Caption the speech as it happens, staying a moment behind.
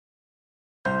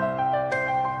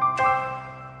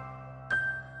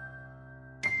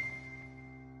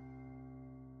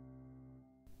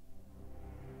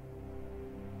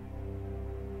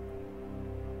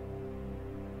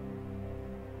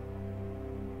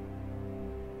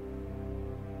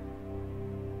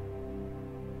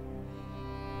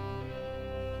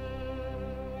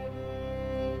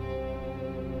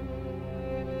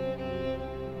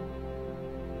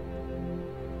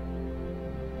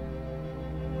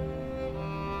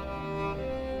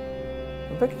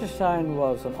Wittgenstein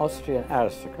was an Austrian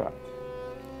aristocrat.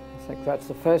 I think that's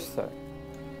the first thing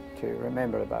to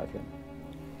remember about him.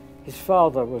 His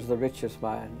father was the richest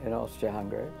man in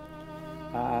Austria-Hungary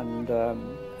and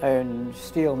owned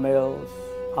steel mills,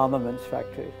 armaments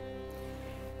factories.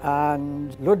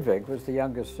 And Ludwig was the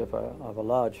youngest of a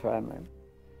large family.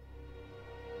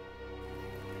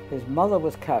 His mother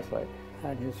was Catholic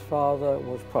and his father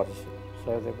was Protestant,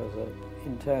 so there was an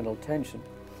internal tension.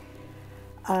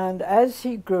 And as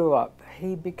he grew up,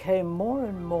 he became more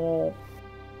and more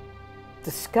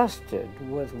disgusted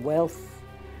with wealth,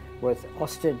 with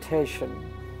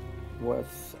ostentation,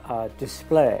 with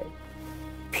display.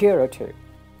 Purity,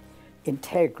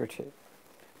 integrity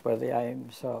were the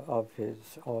aims of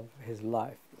his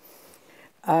life.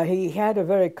 He had a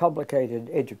very complicated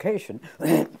education.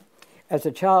 As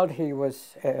a child, he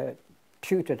was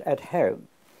tutored at home,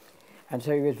 and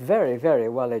so he was very, very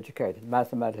well educated,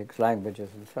 mathematics, languages,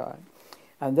 and so on.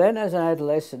 And then as an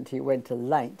adolescent, he went to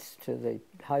Linz, to the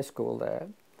high school there.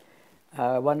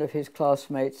 One of his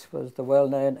classmates was the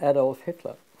well-known Adolf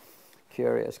Hitler.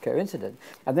 Curious coincidence.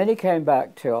 And then he came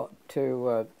back to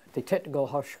the Technical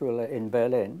Hochschule in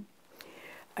Berlin.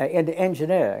 In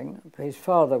engineering, his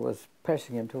father was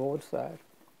pressing him towards that.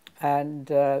 And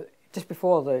just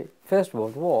before the First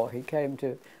World War, he came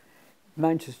to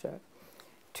Manchester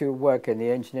to work in the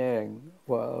engineering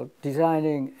world,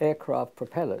 designing aircraft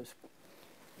propellers.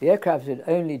 The aircraft had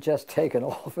only just taken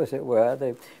off, as it were,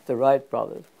 the Wright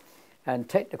brothers, and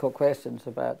technical questions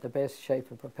about the best shape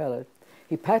of propellers.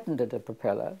 He patented a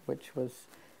propeller which was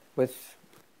with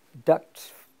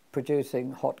ducts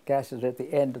producing hot gases at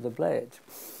the end of the blades,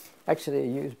 actually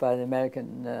used by the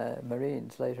American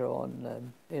Marines later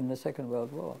on in the Second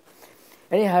World War.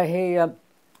 Anyhow,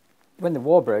 when the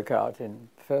war broke out in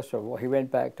the First World War, he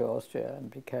went back to Austria and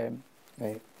became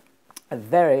a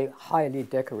very highly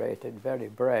decorated, very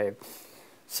brave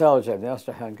soldier in the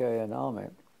Austro-Hungarian army.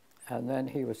 And then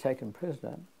he was taken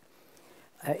prisoner.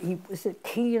 He was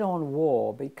keen on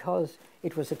war because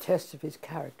it was a test of his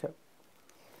character.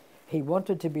 He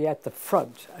wanted to be at the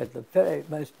front, at the very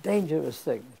most dangerous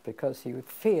things, because he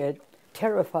feared,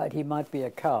 terrified he might be a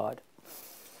coward.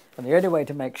 And the only way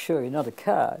to make sure you're not a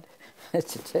coward is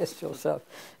to test yourself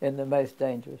in the most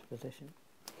dangerous position.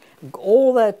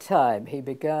 All that time, he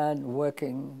began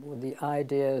working with the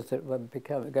ideas that were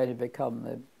going to become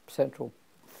the central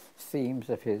themes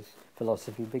of his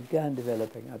philosophy, began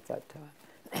developing at that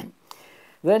time.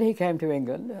 Then he came to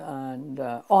England and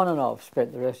on and off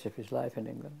spent the rest of his life in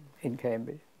England, in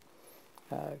Cambridge,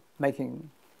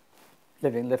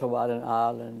 living a little while in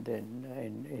Ireland,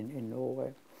 in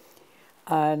Norway,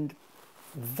 and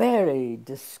very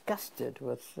disgusted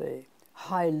with the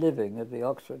high living of the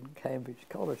Oxford and Cambridge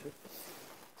colleges.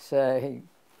 So he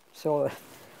saw a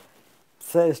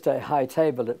Thursday high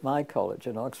table at my college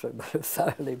in Oxford, but it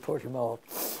thoroughly put him off.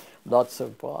 Lots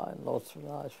of wine, lots of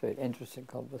nice food, interesting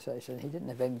conversation. He didn't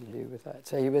have anything to do with that.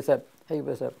 So he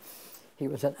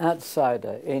was an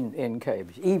outsider in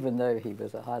Cambridge, even though he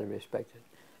was a highly respected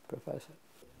professor.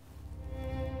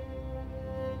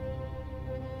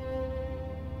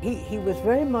 He was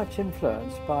very much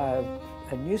influenced by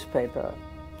a newspaper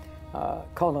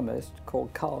columnist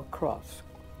called Karl Kraus.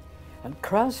 And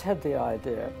Kraus had the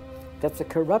idea that the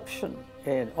corruption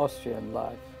in Austrian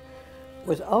life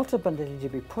was ultimately to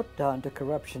be put down to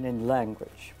corruption in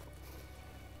language.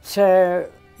 So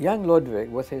young Ludwig,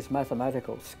 with his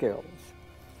mathematical skills,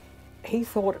 he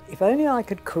thought, if only I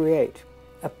could create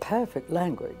a perfect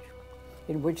language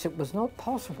in which it was not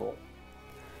possible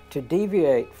to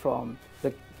deviate from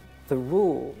the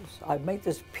rules, I'd make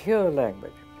this pure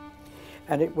language.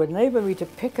 And it would enable me to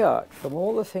pick out from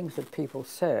all the things that people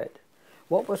said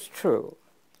what was true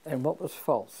and what was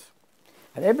false.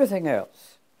 And everything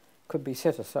else could be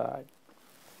set aside.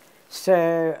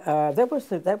 So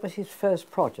that was his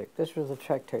first project. This was the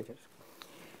Tractatus.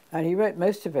 And he wrote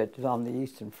most of it on the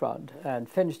Eastern Front and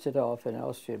finished it off in an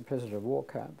Austrian prisoner of war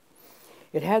camp.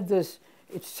 It had this,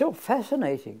 it's still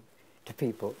fascinating to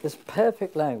people, this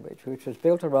perfect language which was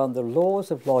built around the laws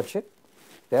of logic,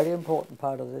 very important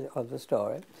part of the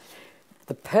story,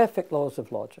 the perfect laws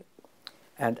of logic,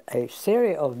 and a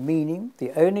series of meaning.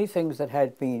 The only things that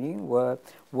had meaning were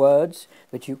words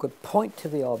that you could point to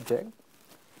the object,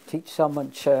 teach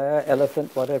someone chair,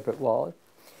 elephant, whatever it was.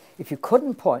 If you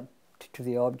couldn't point to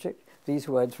the object, these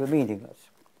words were meaningless.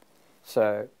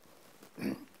 So,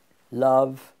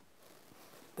 love,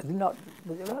 they're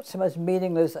not so much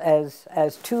meaningless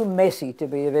as too messy to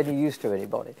be of any use to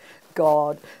anybody.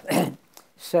 God,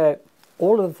 so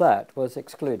all of that was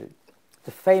excluded.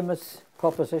 The famous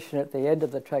proposition at the end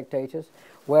of the Tractatus,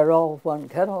 whereof one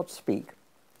cannot speak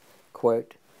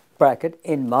quote, bracket,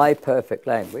 in my perfect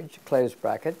language, close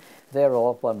bracket,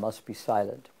 thereof one must be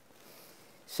silent.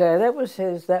 So that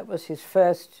was his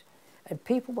first, and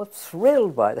people were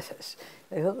thrilled by this.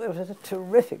 They thought it was a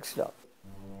terrific stuff.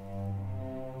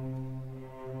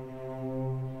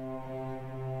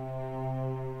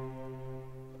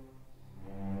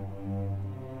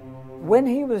 When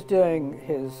he was doing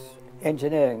his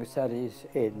engineering studies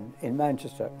in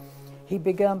Manchester, he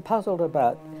began puzzled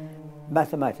about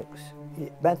mathematics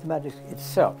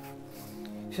itself.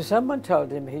 So someone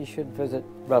told him he should visit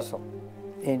Russell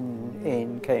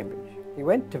in Cambridge. He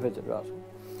went to visit Russell.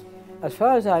 As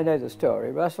far as I know the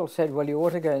story, Russell said, well, you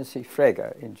ought to go and see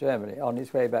Frege in Germany on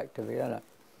his way back to Vienna.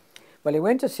 Well, he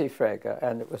went to see Frege,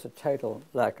 and it was a total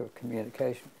lack of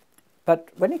communication. But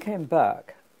when he came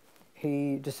back,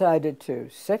 he decided to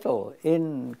settle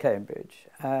in Cambridge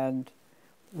and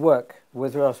work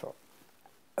with Russell.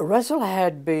 Russell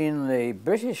had been the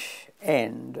British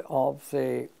end of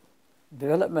the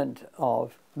development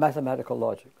of mathematical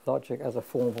logic as a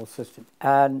formal system.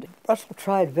 And Russell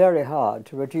tried very hard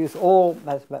to reduce all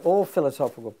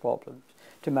philosophical problems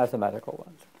to mathematical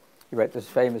ones. He wrote this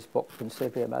famous book,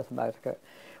 Principia Mathematica,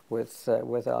 with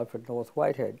Alfred North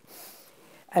Whitehead.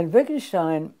 And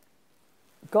Wittgenstein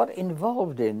got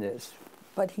involved in this,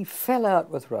 but he fell out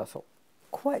with Russell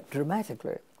quite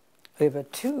dramatically over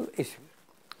two issues.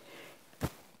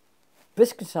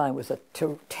 Wittgenstein was a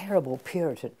terrible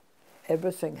Puritan.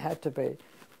 Everything had to be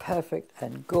perfect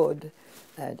and good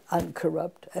and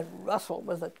uncorrupt, and Russell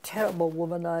was a terrible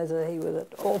womanizer. He was an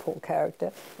awful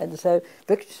character, and so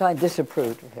Wittgenstein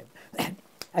disapproved of him.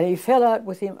 And he fell out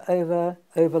with him over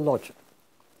logic,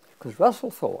 because Russell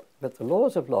thought that the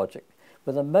laws of logic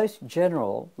were the most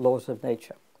general laws of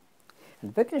nature.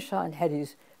 And Wittgenstein had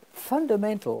his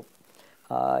fundamental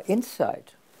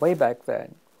insight way back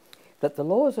then that the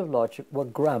laws of logic were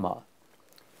grammar.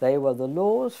 They were the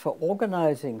laws for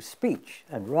organizing speech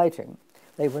and writing.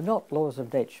 They were not laws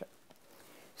of nature.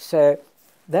 So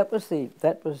that was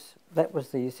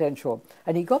the essential.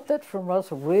 And he got that from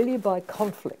Russell really by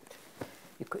conflict.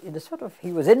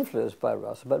 He was influenced by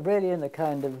Russell, but really in a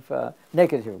kind of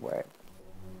negative way.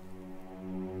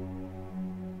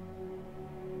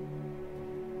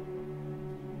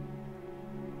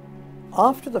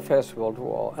 After the First World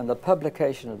War and the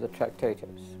publication of the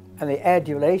Tractatus and the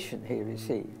adulation he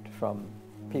received from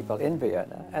people in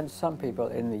Vienna and some people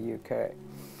in the UK,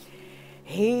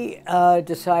 he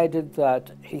decided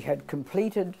that he had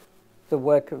completed the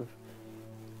work of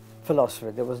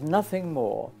philosophy. There was nothing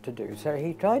more to do. So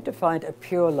he tried to find a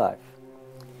pure life.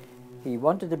 He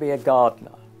wanted to be a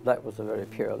gardener. That was a very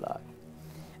pure life.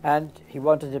 And he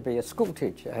wanted to be a school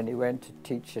teacher, and he went to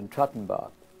teach in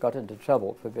Truttenbach. Got into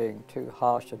trouble for being too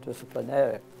harsh a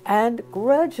disciplinarian. And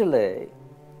gradually,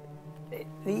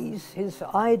 his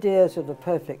ideas of the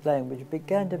perfect language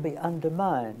began to be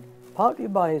undermined, partly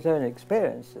by his own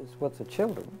experiences with the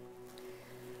children,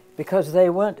 because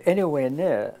they weren't anywhere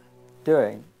near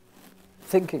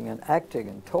thinking and acting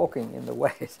and talking in the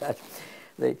way that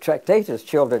the Tractatus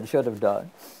children should have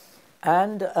done.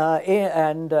 And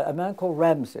a man called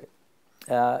Ramsay,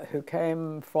 who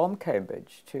came from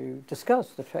Cambridge to discuss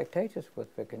the Tractatus with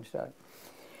Wittgenstein.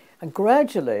 And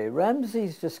gradually,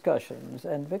 Ramsay's discussions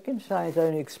and Wittgenstein's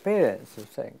own experience of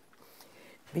things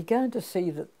began to see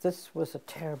that this was a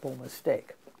terrible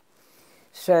mistake.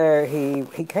 So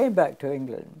he came back to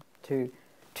England, to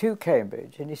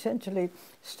Cambridge, and essentially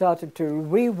started to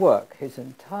rework his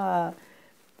entire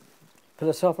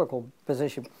philosophical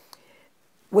position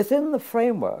within the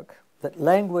framework that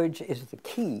language is the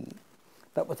key,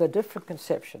 but with a different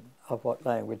conception of what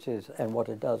language is and what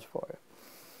it does for you.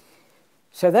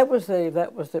 So that was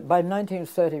by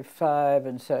 1935,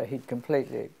 and so he'd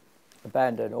completely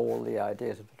abandoned all the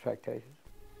ideas of the Tractatus.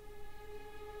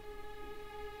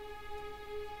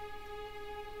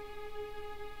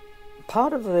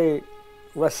 Part of the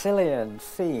Russellian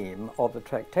theme of the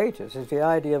Tractatus is the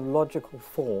idea of logical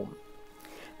form,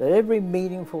 that every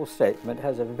meaningful statement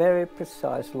has a very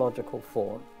precise logical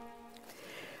form.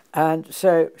 And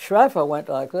so Schrafer went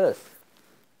like this,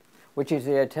 which is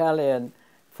the Italian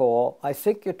for, I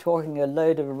think you're talking a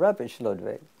load of rubbish,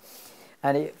 Ludwig.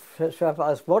 And Schrafer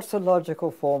asked, what's the logical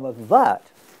form of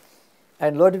that?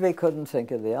 And Ludwig couldn't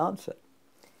think of the answer.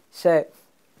 So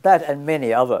that and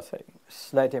many other things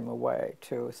led him away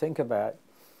to think about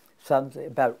something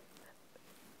about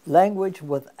language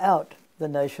without the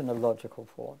notion of logical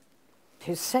form.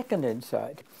 His second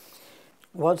insight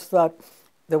was that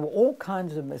there were all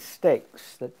kinds of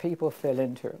mistakes that people fell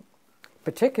into,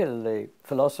 particularly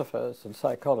philosophers and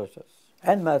psychologists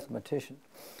and mathematicians,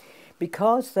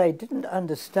 because they didn't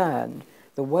understand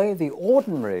the way the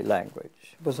ordinary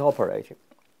language was operating.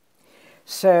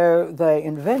 So they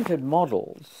invented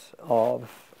models of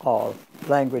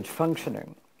language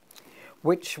functioning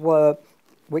which were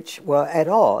at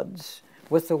odds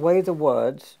with the way the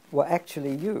words were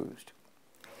actually used.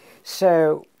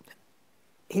 So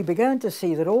he began to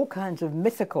see that all kinds of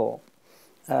mythical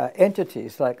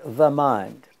entities like the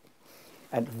mind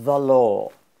and the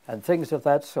law and things of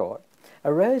that sort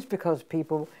arose because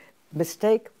people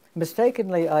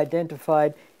mistakenly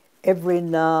identified every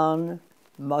noun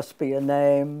must be a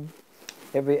name,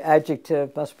 every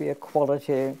adjective must be a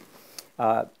quality,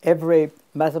 every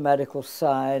mathematical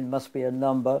sign must be a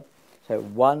number. So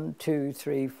 1, 2,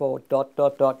 3, 4, ...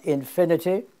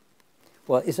 infinity.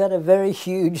 Well, is that a very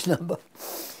huge number?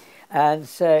 And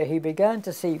so he began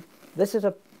to see, this is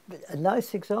a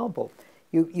nice example.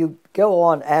 You go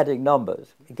on adding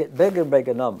numbers, you get bigger and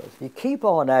bigger numbers. You keep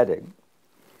on adding,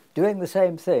 doing the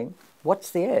same thing, what's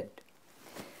the end?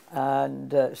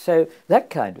 And so that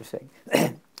kind of thing.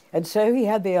 And so he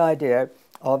had the idea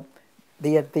of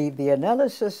the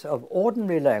analysis of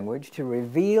ordinary language to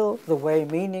reveal the way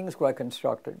meanings were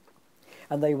constructed.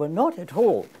 And they were not at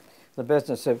all the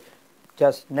business of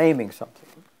just naming something.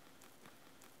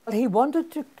 He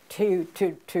wanted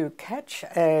to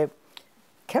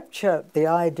capture the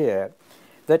idea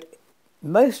that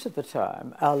most of the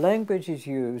time our language is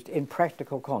used in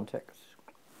practical contexts.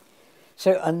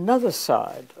 So another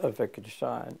side of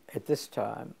Wittgenstein at this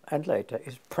time and later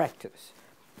is practice.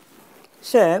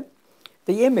 So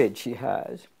the image he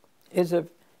has is of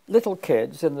little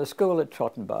kids in the school at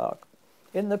Trottenbach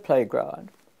in the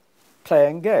playground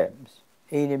playing games,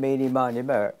 eeny, meeny, miny,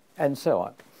 mo, and so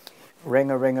on. Ring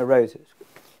a roses.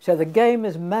 So the game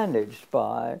is managed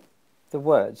by the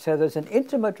words. So there's an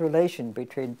intimate relation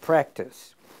between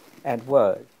practice and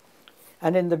word.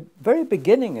 And in the very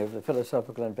beginning of the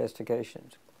philosophical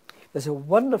investigations, there's a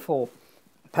wonderful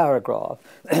paragraph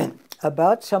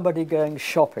about somebody going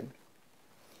shopping.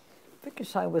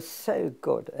 Wittgenstein was so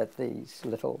good at these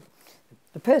little...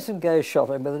 The person goes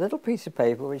shopping with a little piece of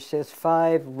paper which says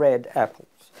 5 red apples.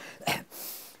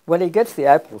 Well, he gets the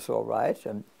apples all right,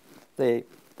 and the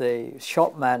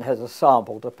shopman has a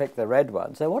sample to pick the red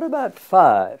ones. So what about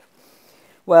 5?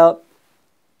 Well,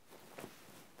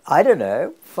 I don't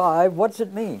know, 5, what's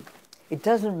it mean? It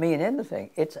doesn't mean anything.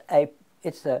 It's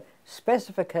a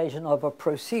specification of a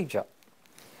procedure.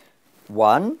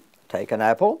 1, take an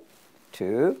apple.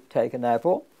 2, take an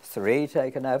apple. 3,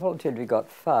 take an apple, until you got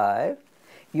 5.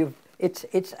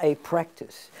 It's a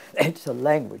practice. It's a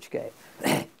language game.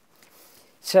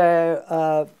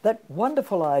 So that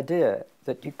wonderful idea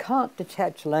that you can't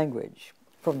detach language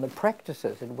from the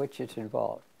practices in which it's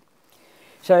involved.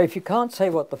 So if you can't say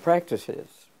what the practice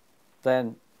is,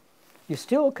 then you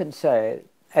still can say,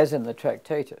 as in the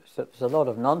Tractatus, that there's a lot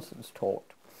of nonsense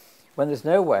taught, when there's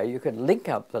no way you can link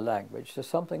up the language to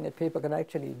something that people can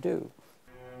actually do.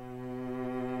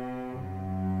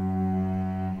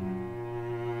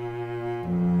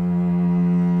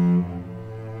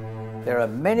 There are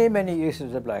many, many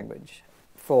uses of language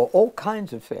for all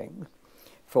kinds of things,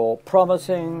 for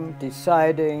promising,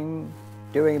 deciding,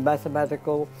 doing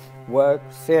mathematical work,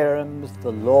 theorems,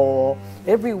 the law.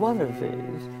 Every one of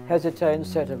these has its own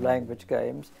set of language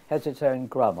games, has its own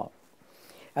grammar.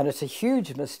 And it's a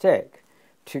huge mistake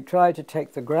to try to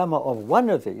take the grammar of one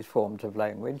of these forms of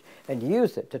language and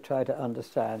use it to try to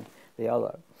understand the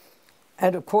other.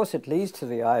 And of course it leads to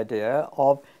the idea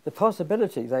of the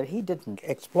possibility that he didn't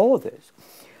explore this,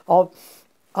 of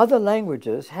other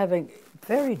languages having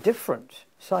very different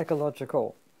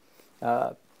psychological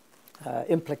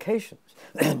implications.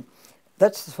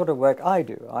 That's the sort of work I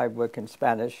do. I work in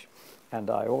Spanish, and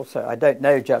I don't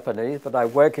know Japanese, but I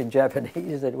work in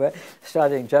Japanese, as we're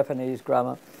studying Japanese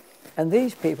grammar. And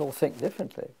these people think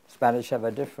differently. Spanish have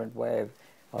a different way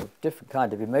of different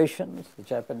kind of emotions. The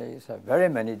Japanese have very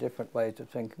many different ways of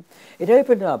thinking. It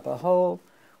opened up a whole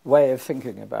way of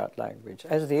thinking about language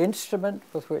as the instrument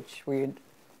with which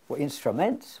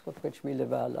instruments with which we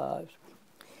live our lives.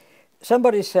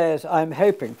 Somebody says, I'm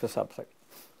hoping for something.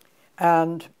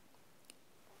 And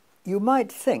you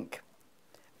might think,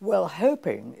 well,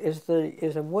 hoping is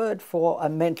a word for a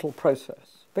mental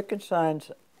process. Wittgenstein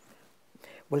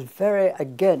was very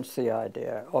against the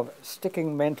idea of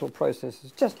sticking mental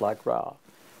processes, just like Ra,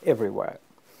 everywhere.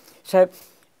 So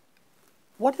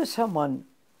what is someone,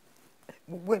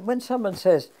 when someone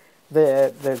says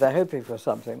they're hoping for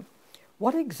something,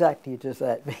 what exactly does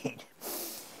that mean?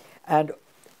 And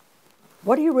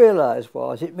what he realized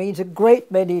was it means a great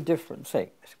many different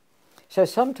things. So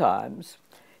sometimes,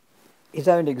 his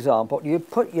own example, you're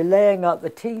laying out the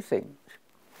tea things.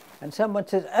 And someone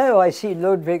says, oh, I see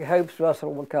Ludwig hopes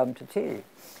Russell will come to tea.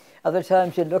 Other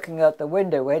times you're looking out the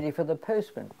window waiting for the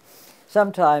postman.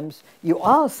 Sometimes you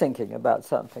are thinking about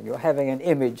something. You're having an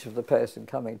image of the person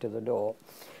coming to the door.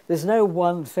 There's no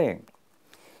one thing.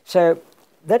 So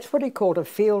that's what he called a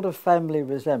field of family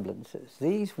resemblances.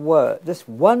 This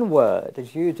one word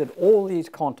is used in all these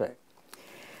contexts.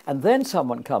 And then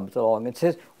someone comes along and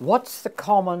says, what's the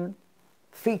common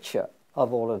feature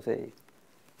of all of these?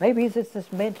 Maybe there's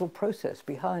this mental process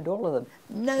behind all of them.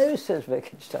 No, says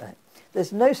Wittgenstein.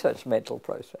 There's no such mental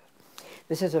process.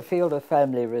 This is a field of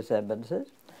family resemblances.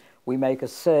 We make a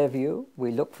survey,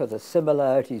 we look for the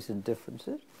similarities and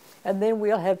differences, and then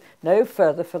we'll have no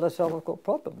further philosophical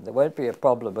problem. There won't be a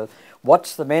problem of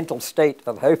what's the mental state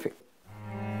of hoping.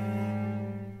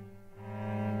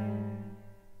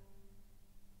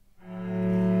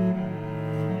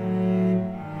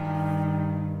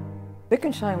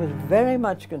 Wittgenstein was very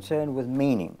much concerned with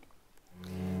meaning.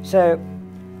 So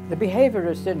the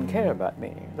behaviorists didn't care about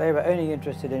meaning. They were only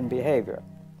interested in behavior.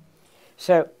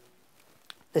 So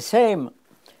the same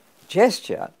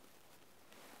gesture,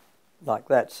 like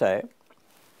that, say,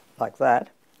 like that,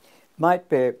 might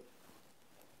be,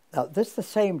 now this is the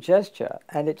same gesture,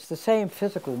 and it's the same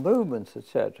physical movements,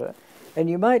 etc., and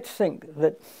you might think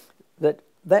that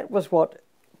was what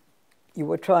you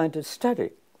were trying to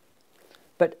study.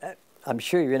 But I'm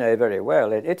sure you know very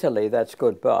well, in Italy, that's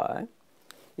goodbye.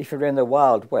 If you're in the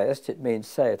Wild West, it means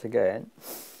say it again.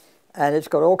 And it's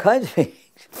got all kinds of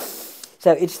meanings.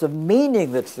 So it's the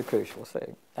meaning that's the crucial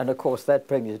thing. And of course, that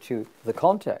brings you to the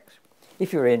context.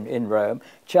 If you're in Rome,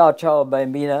 ciao, ciao,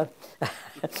 bambina.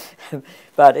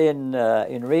 But in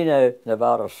Reno,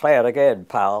 Nevada, say it again,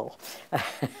 pal.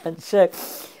 And so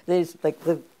there's like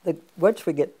once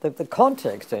we get the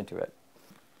context into it.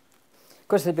 Of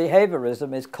course, the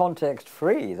behaviorism is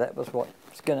context-free. That was what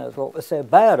Skinner's what was so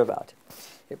bad about it.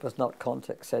 It was not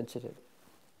context-sensitive.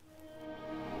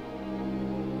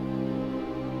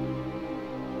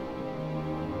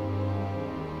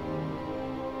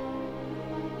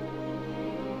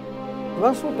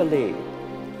 Russell believed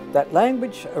that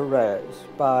language arose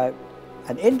by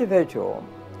an individual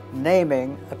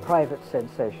naming a private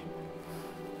sensation.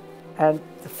 And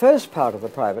the first part of the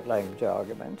private language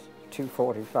argument,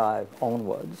 245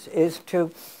 onwards, is to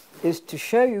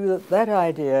show you that that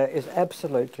idea is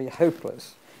absolutely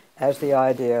hopeless as the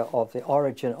idea of the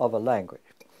origin of a language,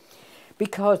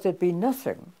 because there'd be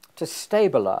nothing to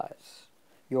stabilize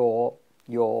your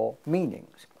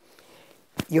meanings.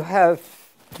 You have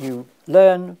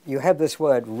this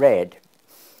word red,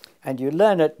 and you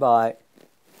learn it by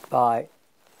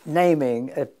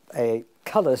naming a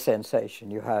color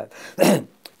sensation you have.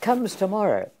 Comes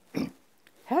tomorrow.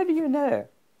 How do you know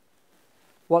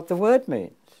what the word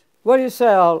means? Well, you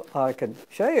say, I can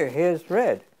show you, here's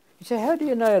red. You say, how do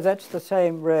you know that's the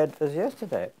same red as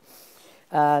yesterday?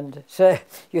 And so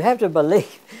you have to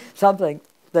believe something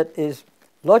that is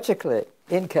logically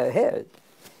incoherent,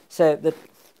 so that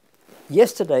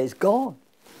yesterday's gone.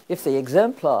 If the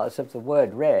exemplars of the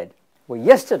word red were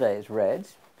yesterday's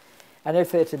reds, and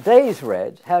if they're today's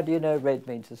reds, how do you know red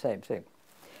means the same thing?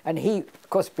 And he, of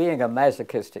course, being a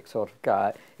masochistic sort of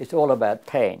guy, it's all about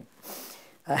pain.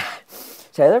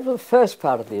 So that was the first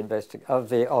part of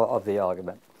the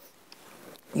argument.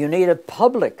 You need a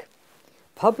public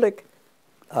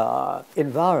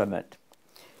environment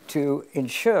to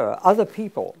ensure other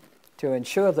people, to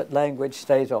ensure that language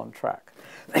stays on track.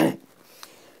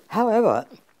 However,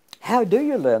 how do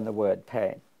you learn the word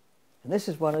pain? And this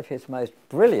is one of his most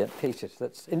brilliant pieces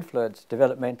that's influenced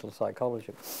developmental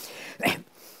psychology.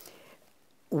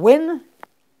 When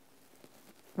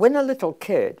a little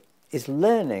kid is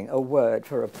learning a word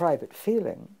for a private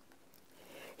feeling,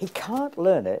 he can't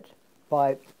learn it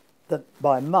by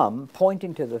mum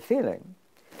pointing to the feeling,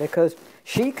 because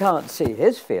she can't see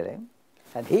his feeling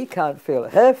and he can't feel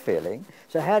her feeling,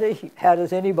 so how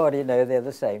does anybody know they're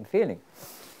the same feeling?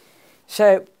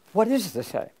 So what is the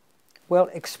same? Well,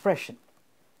 expression.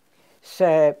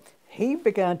 So he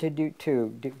began to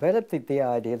develop the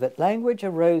idea that language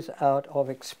arose out of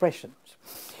expressions.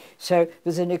 So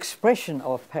there's an expression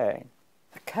of pain,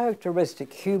 a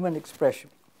characteristic human expression,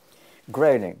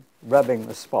 groaning, rubbing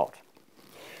the spot.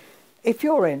 If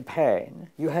you're in pain,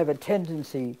 you have a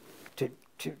tendency to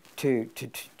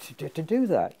do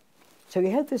that. So he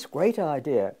had this great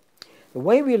idea. The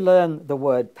way we learn the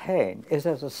word pain is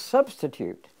as a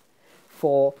substitute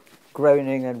for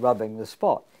groaning and rubbing the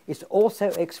spot. It's also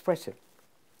expressive.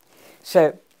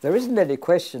 So there isn't any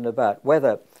question about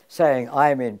whether saying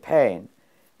I'm in pain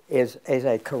is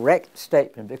a correct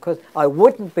statement, because I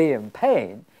wouldn't be in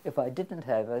pain if I didn't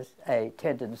have a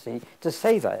tendency to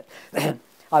say that.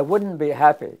 I wouldn't be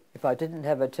happy if I didn't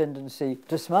have a tendency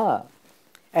to smile.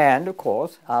 And, of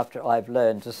course, after I've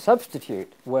learned to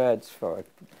substitute words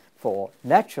for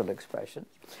natural expression,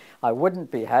 I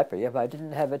wouldn't be happy if I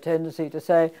didn't have a tendency to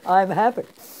say, I'm happy.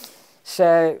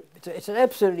 So it's an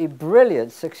absolutely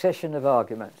brilliant succession of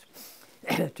arguments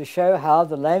to show how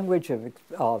the language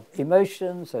of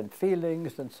emotions and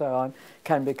feelings and so on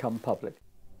can become public.